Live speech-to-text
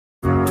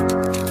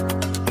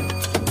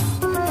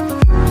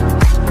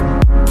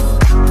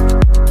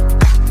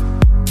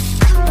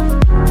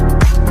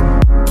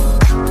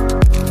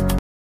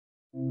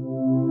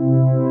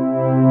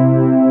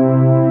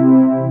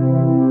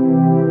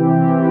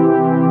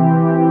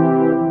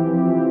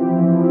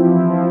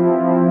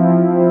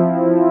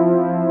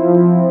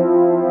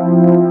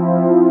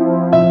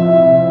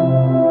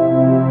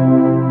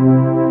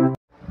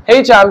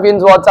Hey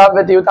champions, what's up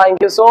with you?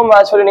 Thank you so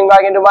much for tuning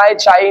back into my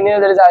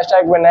channel. There is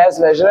hashtag Vinay's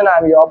Leisure and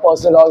I'm your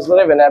personal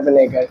auxiliary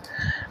Vinaypanekar.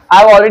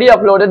 I've already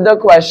uploaded the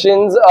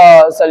questions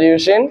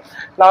solution.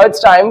 Now it's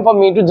time for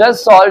me to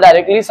just solve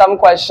directly some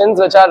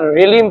questions which are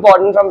really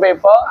important from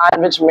paper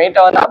and which may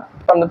turn up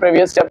from the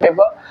previous year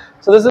paper.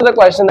 So this is the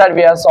question that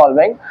we are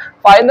solving.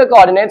 Find the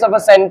coordinates of a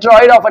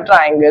centroid of a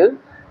triangle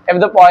if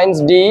the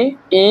points D,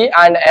 E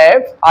and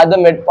F are the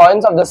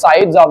midpoints of the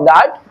sides of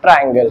that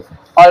triangle.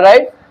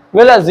 Alright.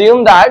 We'll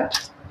assume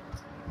that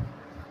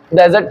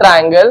there's a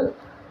triangle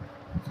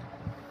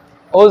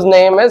whose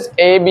name is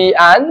A, B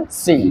and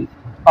C.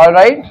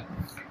 Alright.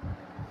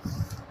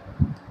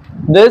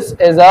 This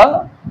is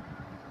a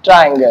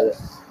triangle.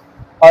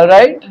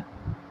 Alright.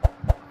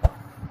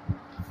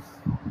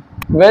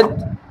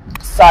 With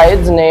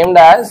sides named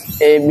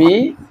as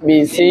AB,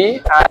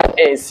 BC and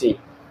AC.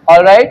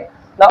 Alright.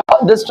 Now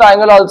this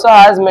triangle also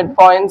has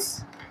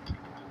midpoints.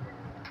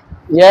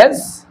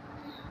 Yes.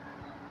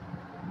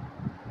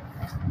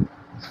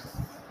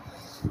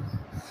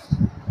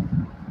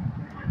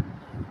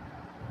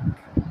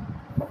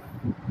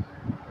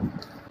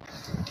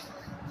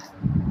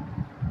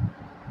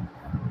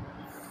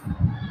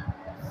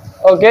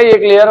 Okay ये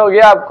clear हो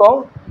गया आपको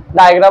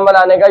diagram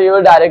बनाने का. You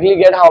will directly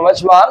get how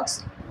much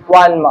marks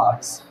 1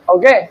 marks.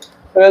 Okay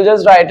we will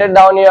just right it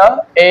down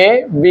here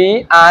A B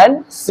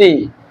and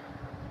सी.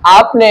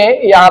 आपने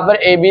यहाँ पर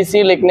A B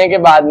C लिखने के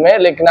बाद में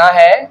लिखना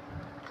है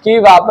कि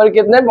वहां पर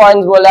कितने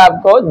पॉइंट्स बोले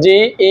आपको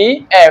जी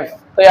ई एफ.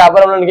 तो यहाँ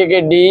पर हम लोग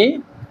लिखेंगे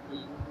डी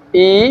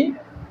ई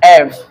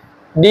एफ.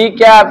 डी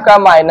क्या आपका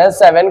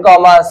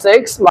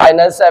 -7,6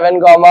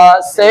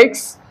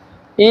 -7,6.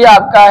 ई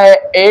आपका है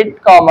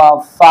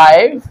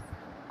 8,5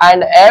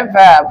 एंड एफ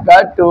है आपका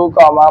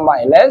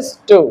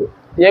 2,-2.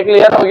 ये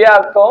क्लियर हो गया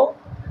आपको.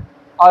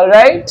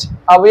 ऑलराइट.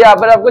 अब यहाँ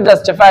पर आपको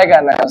जस्टिफाई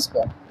करना है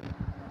उसको.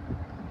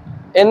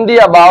 इन the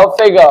above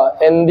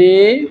figure, in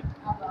the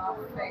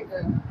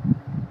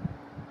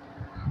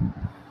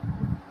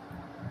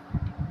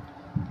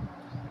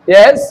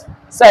yes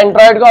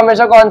centroid को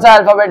हमेशा कौन सा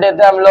अल्फाबेट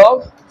देते हैं हम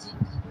लोग?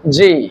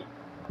 जी.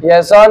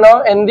 यस और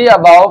no? In the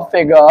above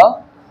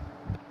figure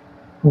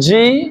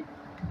जी.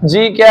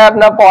 जी क्या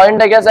अपना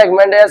पॉइंट है, क्या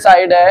सेगमेंट है,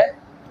 साइड है?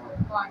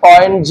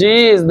 Point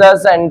ji is the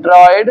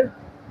centroid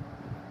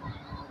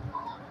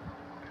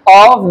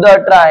of the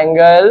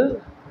triangle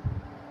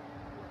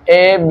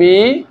A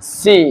B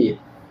C.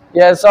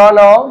 Yes और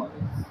no?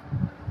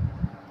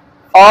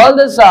 All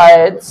the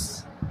sides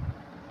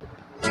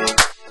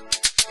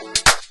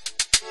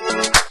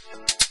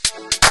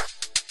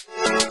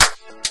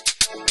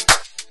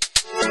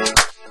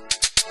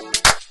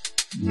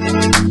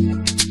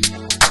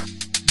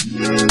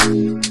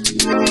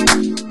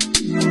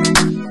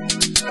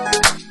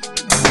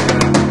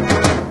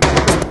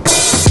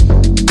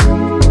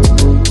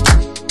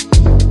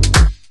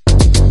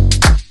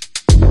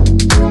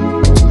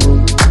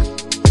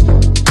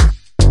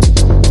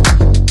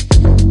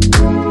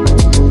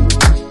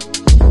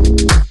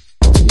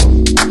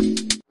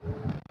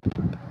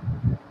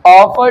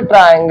of a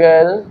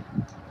triangle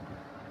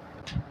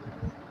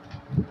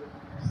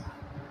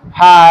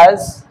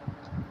has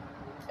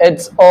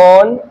its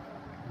own,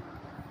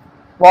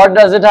 what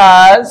does it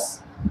has?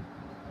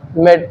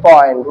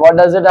 Midpoint. What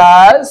does it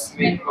has?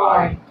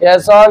 Midpoint.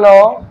 Yes or no?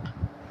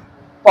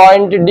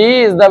 Point D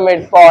is the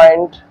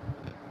midpoint.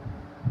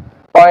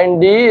 Point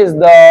D is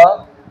the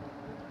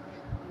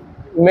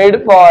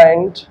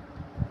midpoint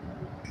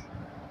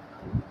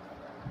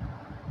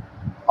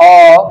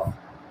of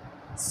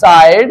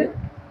side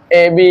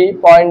AB.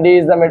 Point D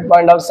is the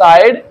midpoint of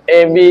side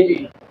AB.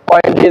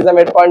 Point D is the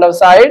midpoint of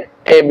side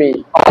AB.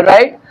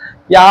 Alright.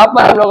 यहाँ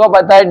पर हम लोगों को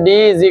पता है D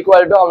is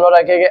equal to हम लोग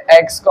रखेंगे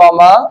x,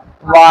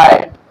 y.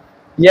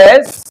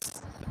 Yes.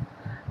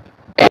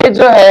 A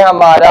जो है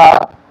हमारा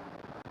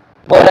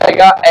वो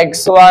रहेगा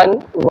x1,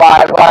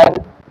 y1.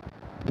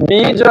 B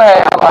जो है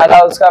हमारा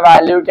उसका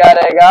वैल्यू क्या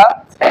रहेगा?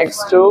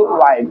 x2,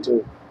 y2.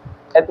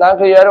 इतना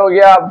क्लियर हो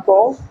गया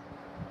आपको?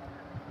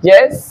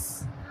 Yes.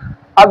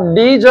 अब D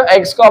जो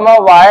x,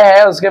 y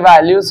है उसके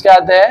वैल्यूज क्या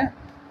थे?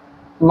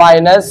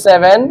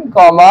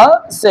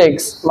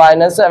 -7,6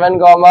 -7,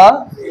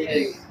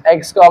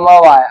 x,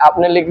 y.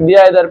 आपने लिख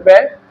दिया इधर पे.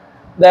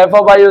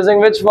 Therefore by using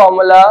which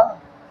formula?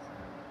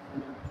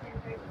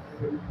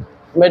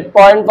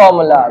 Midpoint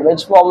formula.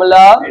 Which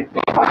formula?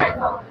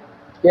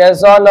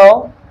 Yes or no?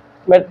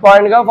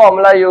 Midpoint का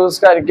फॉर्मूला यूज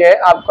करके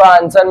आपको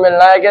आंसर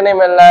मिलना है कि नहीं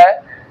मिलना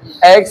है?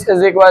 x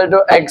is equal to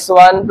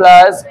x1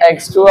 plus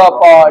x2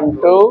 upon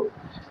 2.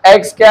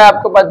 x क्या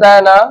आपको पता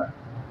है ना?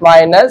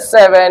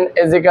 -7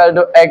 is equal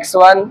to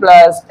x1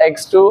 plus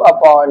x2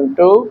 upon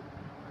 2.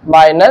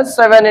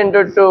 -7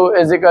 into 2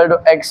 is equal to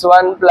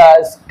x1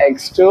 plus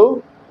x2.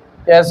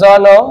 Yes or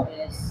no?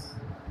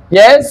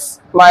 Yes.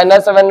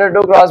 -7 into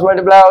 2 cross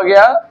multiply हो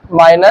गया.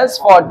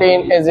 -14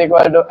 is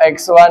equal to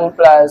x1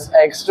 plus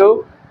x2.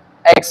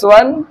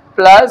 x1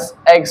 plus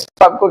x2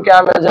 आपको क्या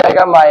मिल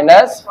जाएगा?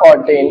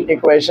 -14.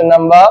 Equation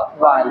number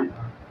 1.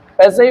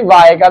 वैसे ही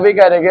y का भी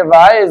करेंगे.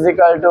 y is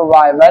equal to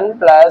y1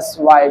 plus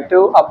y2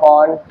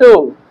 upon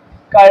 2.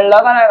 कर लो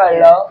करना कर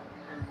लो.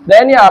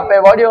 Then यहाँ पे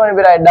what you want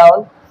to write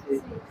down?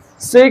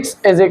 6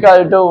 is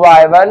equal to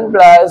y1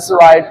 plus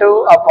y2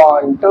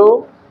 upon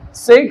 2.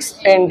 6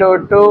 into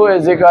 2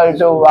 is equal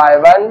to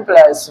y1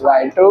 plus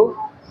y2.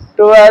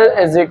 12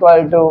 is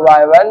equal to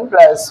y1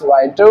 plus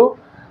y2.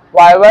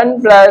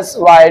 y1 plus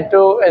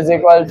y2 is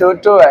equal to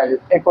 12.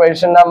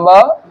 Equation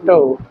number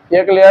 2.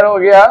 ये clear हो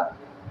गया.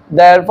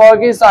 Therefore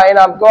की sign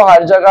आपको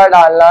हर जगह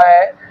डालना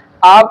है.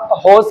 आप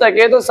हो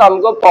सके तो सम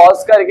को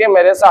पॉज करके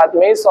मेरे साथ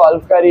में ही सॉल्व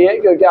करिए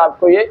क्योंकि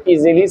आपको ये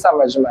इजीली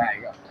समझ में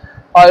आएगा.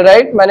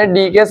 ऑलराइट, मैंने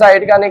डी के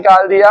साइड का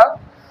निकाल दिया.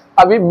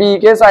 अभी बी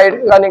के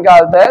साइड का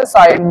निकालते हैं,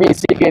 साइड बी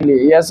सी के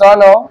लिए. यस और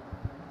नो?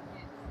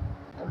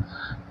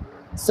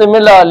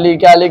 सिमिलरली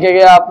क्या लिखेंगे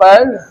यहाँ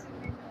पर?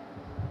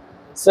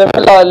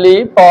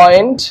 Similarly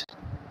point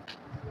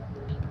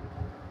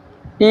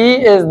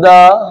E is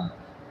the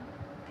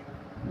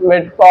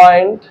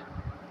midpoint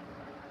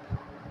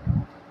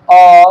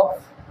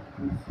of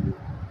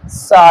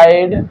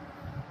side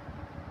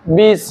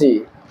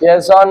BC.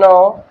 Yes or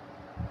no?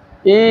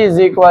 E is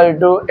equal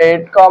to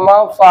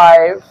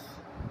 8,5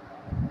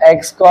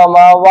 x,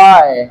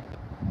 y.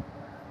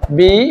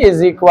 B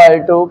is equal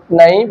to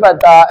नहीं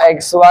पता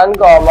x1,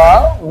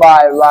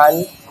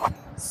 y1.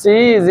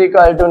 C is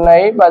equal to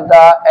नहीं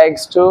पता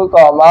x2,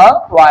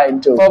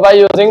 y2. So by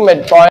using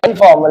midpoint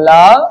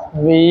formula,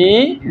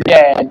 we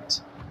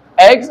get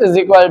x is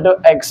equal to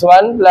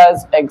x1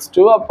 plus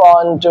x2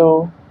 upon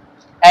 2.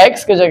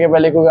 x की जगह पे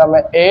लिखूंगा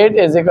मैं 8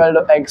 is equal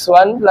to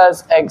x1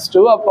 plus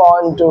x2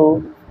 upon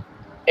 2.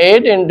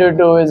 8 into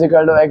 2 is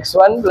equal to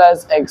x1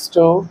 plus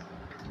x2.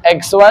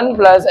 x1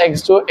 plus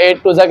x2,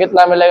 8 to सा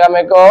कितना मिलेगा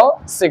मेरे को?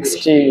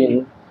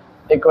 16.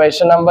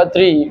 इक्वेशन नंबर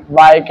 3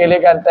 y के लिए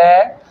करते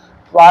हैं.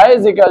 y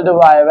is equal to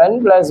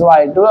y1 plus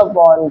y2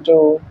 upon 2.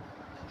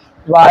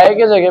 y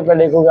के जगह पे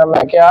लिखूंगा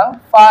मैं क्या?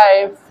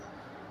 5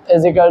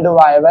 is equal to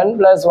y1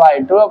 plus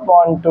y2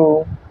 upon 2.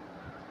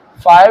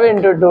 5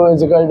 into 2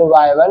 is equal to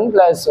y1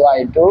 plus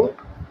y2.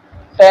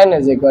 10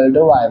 is equal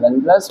to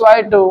y1 plus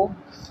y2.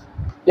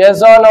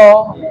 Yes or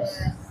no? Yes.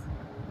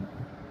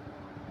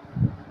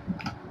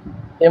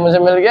 ये मुझे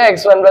मिल गया.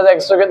 x1 plus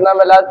x2 कितना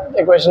मिला?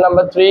 Equation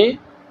number 3.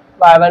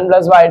 y1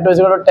 plus y2 is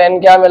equal to 10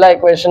 क्या मिला?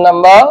 Equation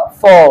number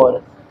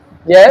 4.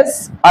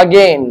 Yes.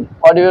 Again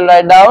what you will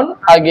write down?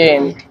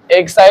 Again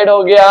एक side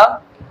हो गया,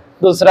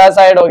 दूसरा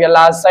साइड हो गया,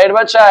 लास्ट साइड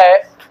बचा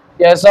है.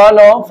 Yes or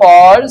no?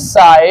 For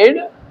side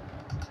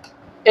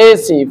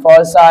AC.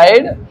 For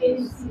side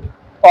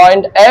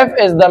point F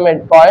is the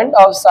midpoint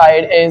of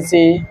side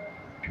AC.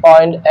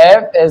 Point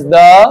F is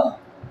the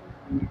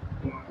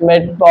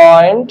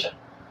midpoint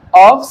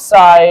of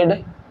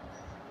side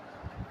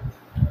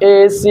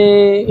AC.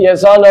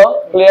 Yes or no?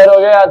 Clear हो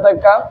गया यहाँ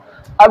तक का?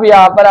 अब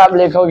यहाँ पर आप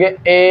लिखोगे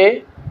A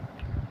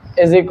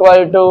is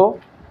equal to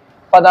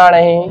पता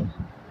नहीं,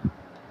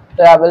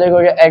 तो यहाँ पर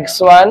लिखोगे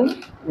x1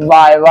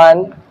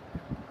 y1.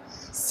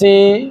 C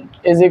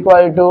is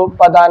equal to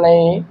पता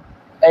नहीं,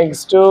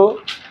 x2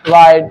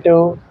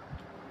 y2.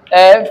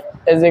 F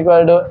is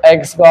equal to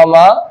x,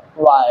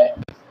 y.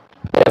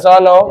 Yes or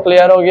no?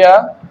 Clear हो गया?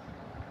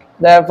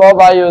 Therefore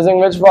by using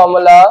which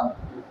formula?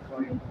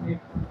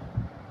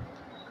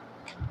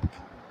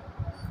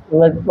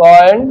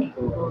 Midpoint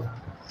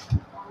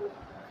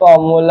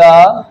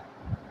formula,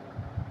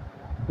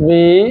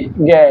 we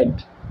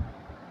get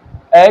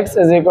x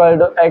is equal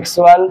to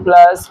x1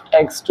 plus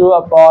x2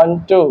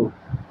 upon 2.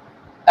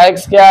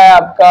 x क्या है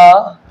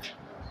आपका?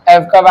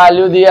 f का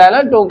value दिया है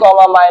ना 2,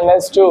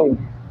 -2.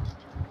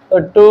 तो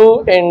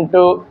 2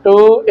 into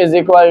 2 is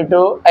equal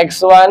to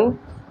x1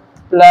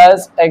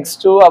 plus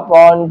x2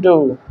 upon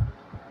 2.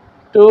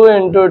 2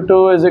 into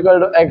 2 is equal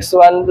to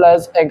x1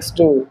 plus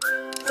x2.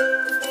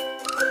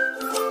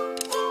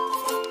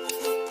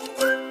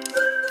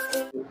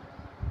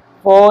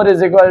 4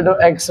 is equal to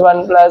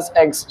x1 plus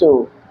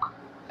x2.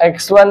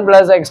 x1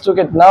 plus x2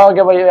 कितना हो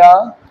गया भैया?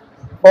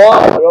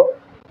 4.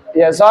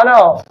 Yes or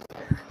no?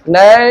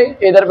 नहीं,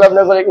 इधर पे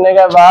अपने को लिखने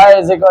का y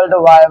is equal to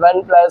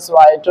y1 plus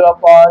y2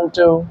 upon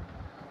 2.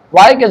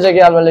 y के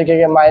जगह हम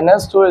लिखेंगे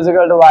 -2 is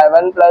equal to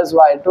y1 plus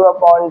y2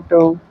 upon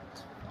 2.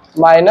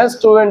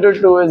 -2 into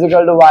 2 is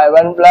equal to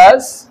y1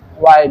 plus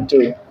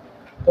y2.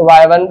 तो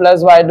y1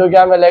 plus y2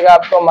 क्या मिलेगा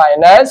आपको?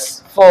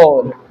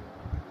 -4.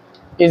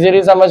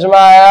 इजीली समझ में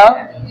आया?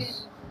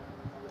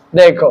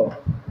 देखो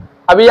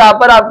अभी यहाँ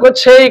पर आपको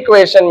 6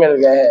 इक्वेशन मिल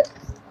गए हैं.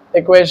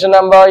 इक्वेशन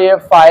नंबर ये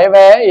 5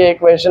 है, ये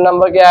इक्वेशन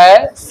नंबर क्या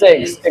है?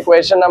 6.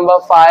 Equation number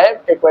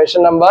 5,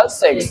 equation number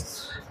 6.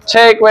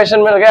 6 equation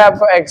मिल गए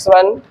आपको,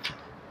 x1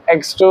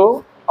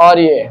 x2 और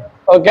ये.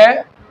 ओके,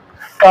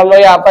 तो हम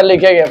लोग यहाँ पर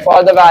लिखेंगे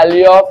for the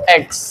value of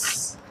x.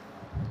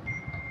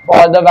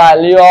 For the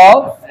value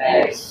of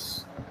x.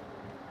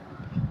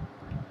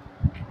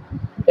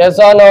 Yes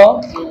और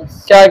नो?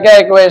 क्या क्या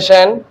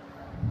equation?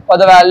 For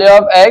the value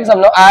of x हम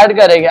लोग ऐड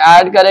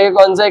करेंगे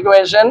कौन सा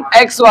इक्वेशन?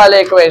 x वाले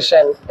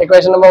इक्वेशन.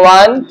 इक्वेशन नंबर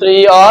 1,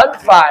 3 और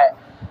 5.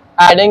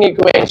 Adding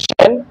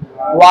equation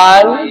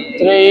 1,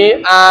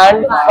 3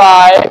 and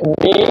 5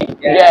 we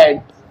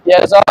get.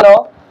 Yes or no?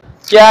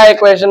 क्या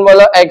इक्वेशन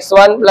बोलो?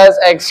 x1 plus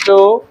x2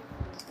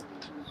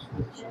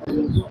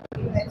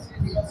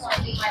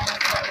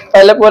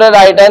 पहले पूरे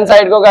राइट हैंड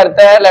साइड को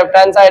करते हैं, लेफ्ट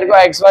हैंड साइड को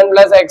x1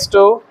 प्लस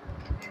x2,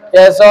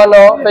 यस और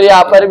नो। फिर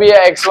यहाँ पर भी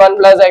है x1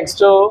 प्लस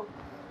x2,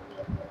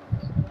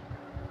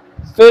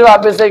 फिर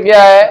वापस से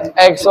क्या है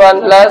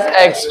x1 plus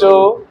x2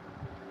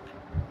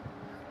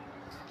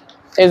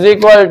 is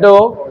equal to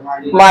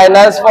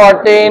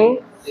 -14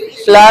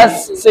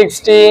 plus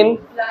 16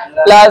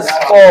 plus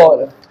 4,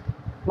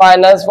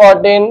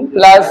 -14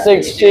 plus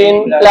 16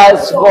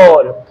 plus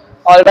 4।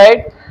 Alright,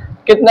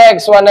 कितना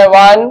x1 है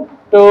 1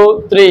 2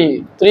 3,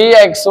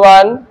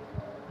 3x1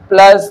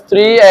 plus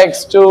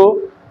 3x2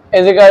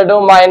 is equal to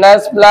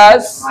minus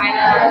plus,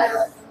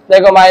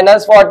 देखो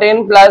 -14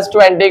 प्लस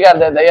 20 कर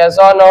देते, यस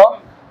और नो।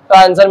 तो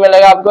आंसर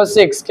मिलेगा आपको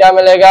 6। क्या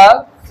मिलेगा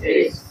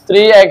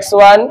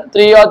 3x1,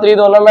 3 और 3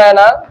 दोनों में है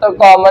ना, तो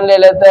कॉमन ले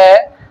लेते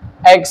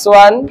हैं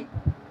x1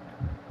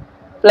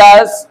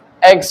 प्लस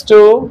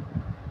x2।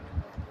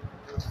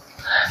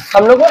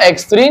 हम लोग को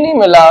x3 नहीं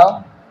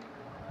मिला,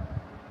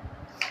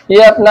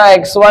 ये अपना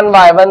x1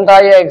 y1 था,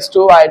 ये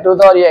x2 y2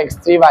 था और ये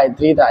x3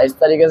 y3 था। इस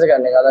तरीके से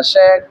करने का था,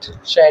 शेट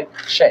शेट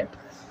शेट।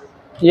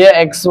 ये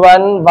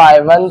x1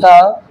 y1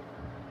 था,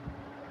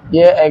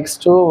 ये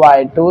x2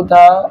 y2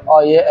 था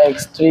और ये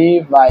x3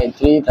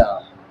 y3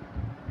 था।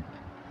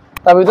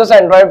 तभी तो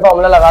सेंट्रॉइड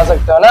फॉर्मूला लगा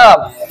सकते हो ना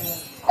आप।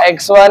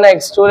 x1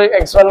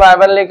 x1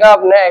 y1 लिखा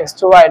आपने,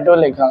 x2 y2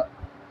 लिखा।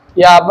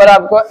 यहाँ पर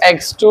आपको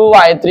x2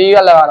 y3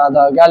 का लगाना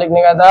था। क्या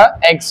लिखने का था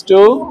x2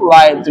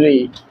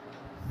 y3,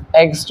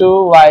 x2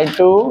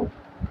 y2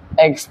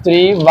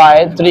 x3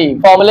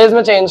 y3। Formulas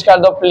में चेंज कर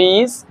दो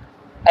please.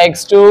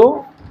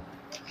 x2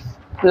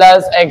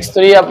 plus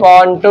x3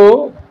 upon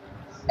 2,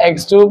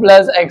 x2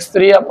 plus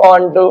x3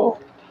 upon 2,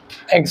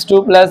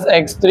 x2 plus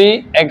x3,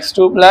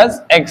 x2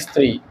 plus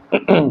x3।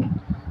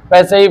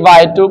 वैसे ही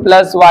y2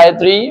 plus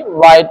y3,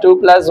 y2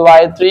 plus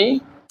y3,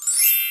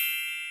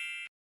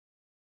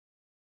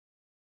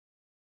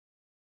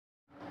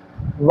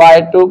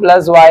 y2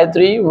 plus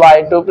y3,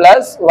 y2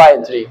 plus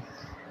y3।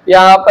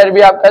 यहाँ पर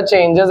भी आपका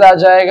changes आ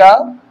जाएगा,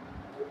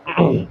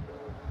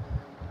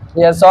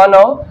 yes और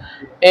no.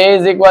 a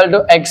is equal to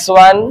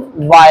x1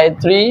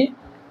 y3,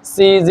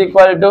 c is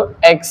equal to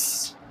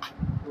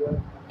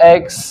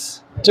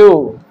x2,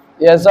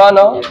 yes और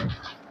no.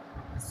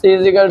 c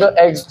is equal to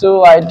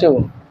x2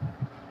 y2,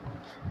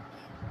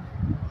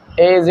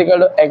 a is equal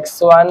to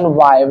x1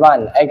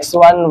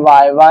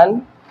 y1,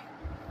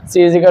 c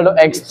is equal to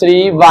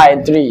x3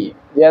 y3,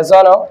 yes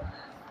और no.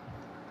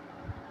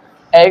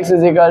 x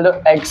is equal to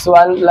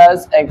x1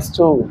 plus x2,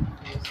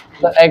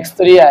 तो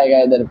x3 आएगा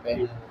इधर पे,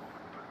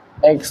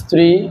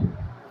 x3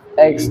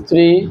 x3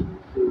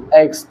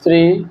 x3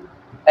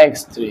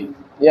 x3,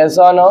 yes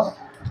और no.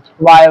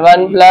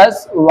 y1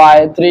 plus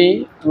y3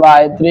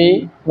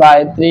 y3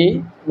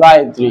 y3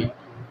 y3,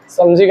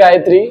 समझी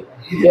Gayatri?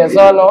 Yes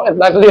और no?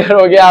 इतना clear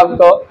हो गया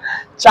आपको?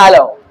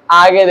 चलो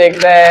आगे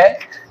देखते हैं।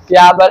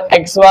 यहाँ पर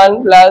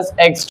x1 प्लस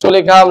x2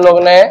 लिखा हम लोग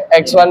ने,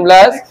 x1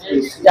 प्लस,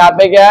 यहाँ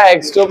पे क्या है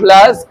x2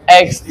 plus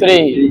x3,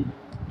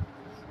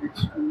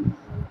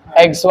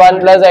 x1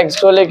 plus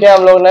x2 लिखे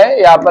हम लोग ने,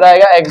 यहाँ पर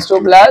आएगा x2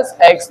 प्लस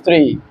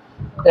x3,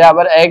 यहाँ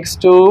पर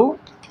x2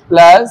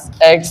 प्लस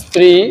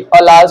x3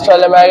 और लास्ट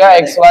वाले में आएगा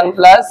x1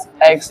 प्लस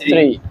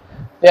x3,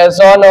 यस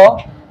और नो?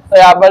 तो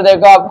यहाँ पर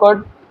देखो आपको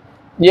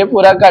ये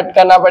पूरा कट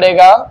करना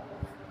पड़ेगा।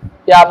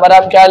 यहाँ पर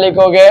आप क्या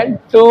लिखोगे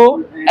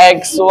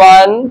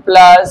 2x1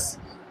 प्लस,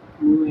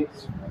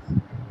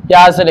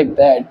 यहाँ से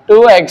लिखते हैं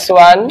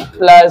 2x1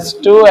 plus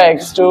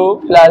 2x2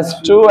 plus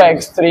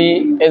 2x3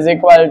 is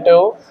equal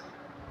to,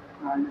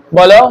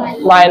 बोलो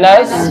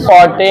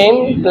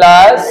 -14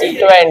 प्लस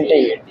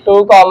 20। 2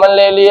 कॉमन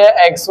ले लिए,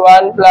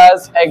 x1 plus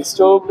x2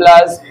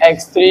 plus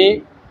x3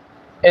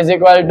 is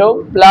equal to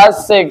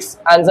 +6।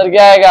 Answer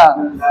क्या आएगा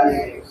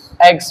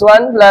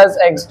x1 plus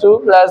x2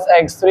 plus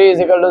x3 is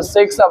equal to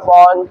 6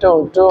 upon 2,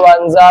 2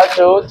 1 जा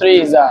 2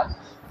 3 जा,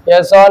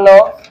 यस और नो?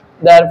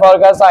 देयरफॉर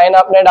का sign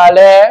आपने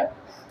डाले हैं।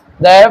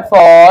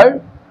 Therefore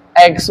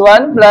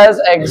x1 plus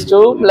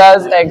x2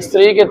 plus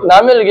x3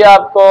 कितना मिल गया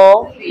आपको?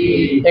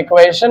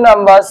 Equation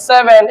number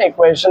 7,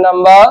 equation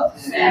number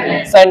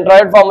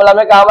centroid formula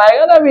में काम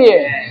आएगा ना अभी ये,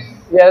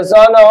 यस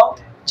और नो?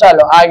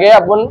 चलो आगे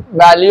अपन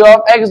वैल्यू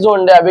ऑफ x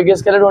ढूंढे। अभी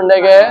किसके लिए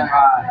ढूंढेंगे?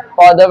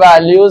 For the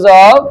values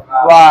of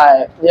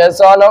y,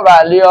 yes और no?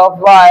 Value of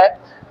y,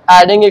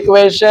 adding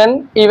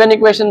equation, even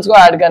equations को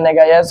ऐड करने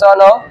का, यस और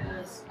नो?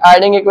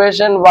 एडिंग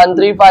इक्वेशन 1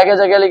 3 5 के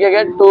जगह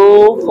लिखेंगे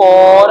 2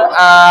 4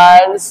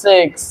 and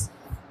 6,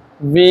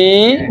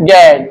 वी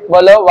गेट,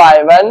 बोलो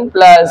y1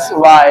 plus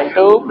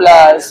y2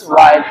 plus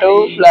y2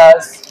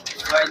 plus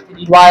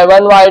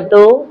y1 y2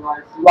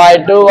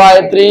 y2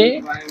 y3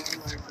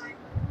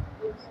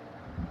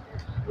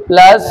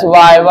 plus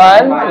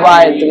y1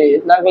 y3।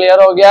 इतना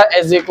क्लियर हो गया?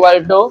 Is equal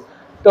to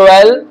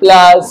 12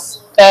 plus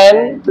 10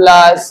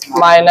 plus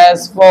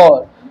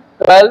 -4,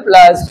 12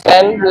 plus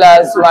 10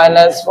 plus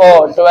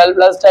 -4, 12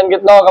 plus 10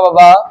 कितना होगा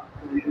बाबा?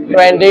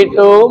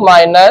 22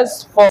 माइनस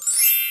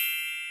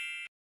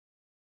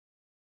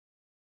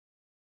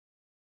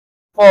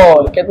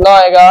 4 कितना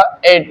आएगा?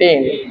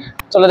 18।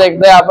 चलो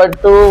देखते हैं यहाँ पर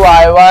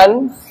 2y1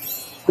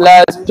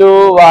 plus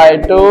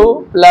 2y2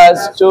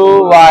 plus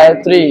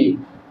 2y3,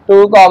 2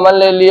 common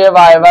ले लिए,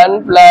 y1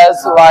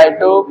 plus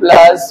y2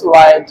 plus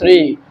y3,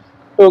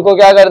 2 को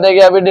क्या कर देंगे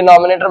अभी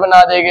डिनोमिनेटर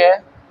बना देंगे,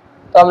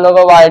 तो हम लोग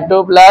को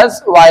y2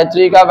 प्लस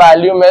y3 का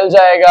वैल्यू मिल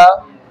जाएगा।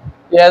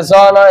 यस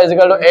और no, is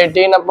equal to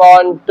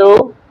 18/2,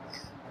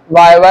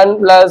 y1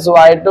 plus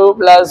y2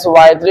 plus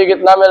y3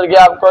 कितना मिल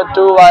गया आपको,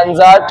 2 1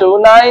 जा 2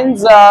 9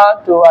 जा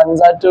 2 1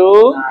 जा 2।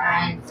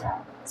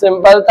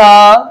 सिंपल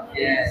था,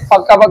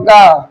 पक्का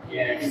पक्का,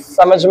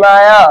 समझ में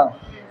आया।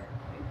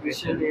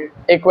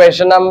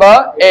 Equation number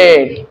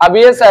 8। अब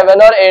ये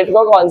 7 और 8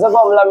 को कौन सा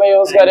फॉर्मूला में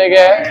यूज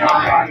करेंगे,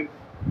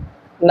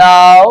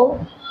 now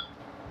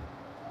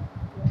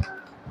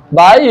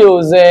by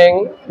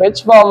using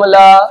which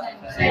formula,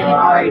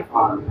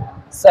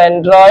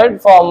 centroid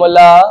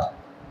formula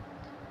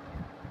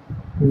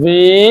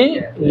we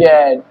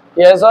get.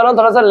 Yes और नो,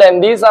 थोड़ा सा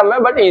लेंदी सम है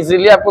बट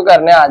इजीली आपको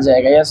करने आ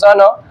जाएगा। यस और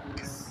नो,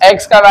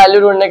 x का वैल्यू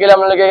ढूंढने के लिए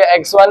हम लोग लिखेंगे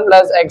x1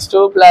 plus x2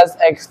 plus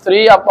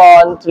x3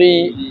 upon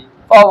 3।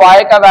 For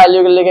y का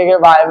वैल्यू लिखेंगे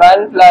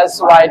y1 plus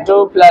y2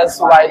 plus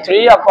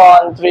y3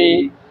 upon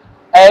 3।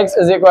 x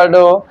is equal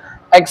to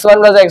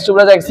x1 plus x2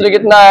 plus x3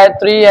 कितना है,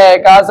 3 है।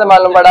 कहाँ से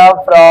मालूम पड़ा,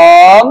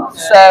 फ्रॉम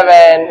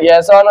 7।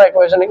 यस और नो,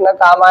 इक्वेशन लिखना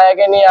काम आया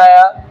कि नहीं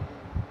आया।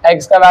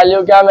 x का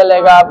वैल्यू क्या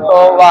मिलेगा आपको,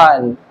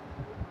 1।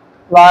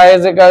 y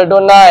is equal to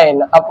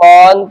 9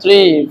 upon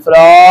 3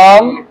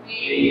 from,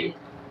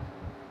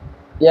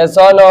 yes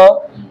और नो,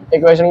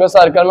 इक्वेशन को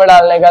सर्कल में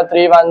डालने का,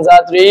 3 1 जा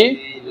 3,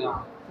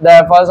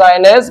 therefore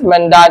sign is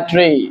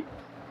mandatory.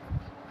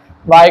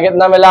 y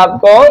कितना मिला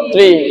आपको,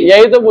 3।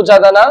 यही तो पूछा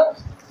था ना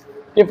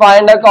कि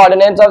find the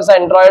coordinates of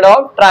centroid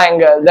of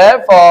triangle,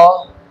 therefore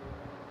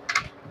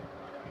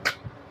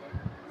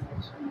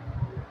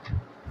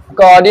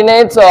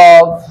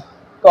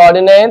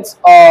coordinates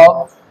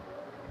of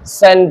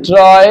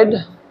centroid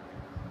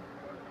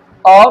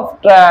of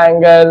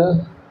triangle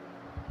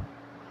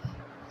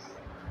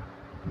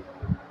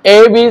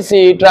ABC,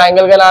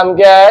 triangle का नाम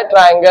क्या है,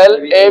 triangle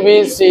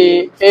ABC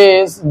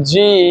is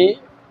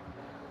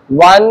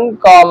G1,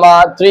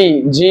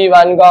 3,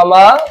 G1,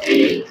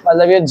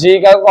 मतलब ये G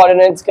का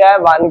कोऑर्डिनेट्स क्या है,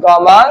 1,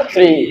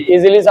 3।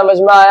 इजीली समझ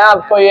में आया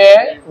आपको ये।